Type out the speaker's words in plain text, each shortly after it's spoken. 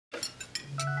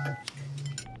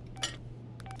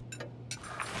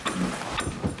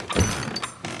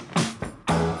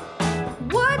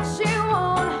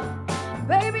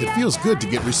feels good to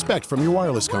get respect from your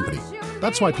wireless company.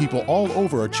 That's why people all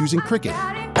over are choosing Cricket.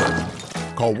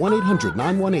 Call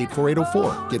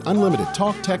 1-800-918-4804. Get unlimited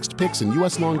talk, text, pics, and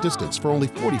U.S. long distance for only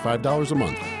 $45 a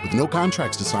month with no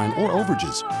contracts to sign or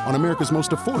overages on America's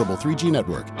most affordable 3G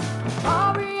network.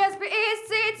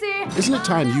 Isn't it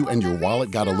time you and your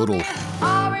wallet got a little...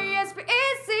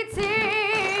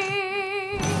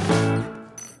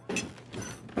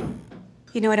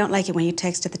 You know I don't like it when you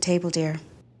text at the table, dear.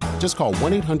 Just call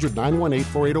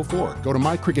 1-800-918-4804. Go to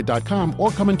mycricket.com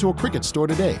or come into a Cricket store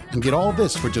today and get all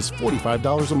this for just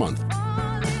 $45 a month.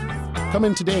 Come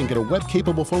in today and get a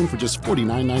web-capable phone for just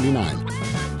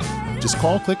 $49.99. Just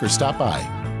call, click, or stop by.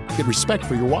 Get respect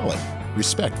for your wallet.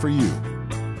 Respect for you.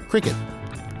 Cricket.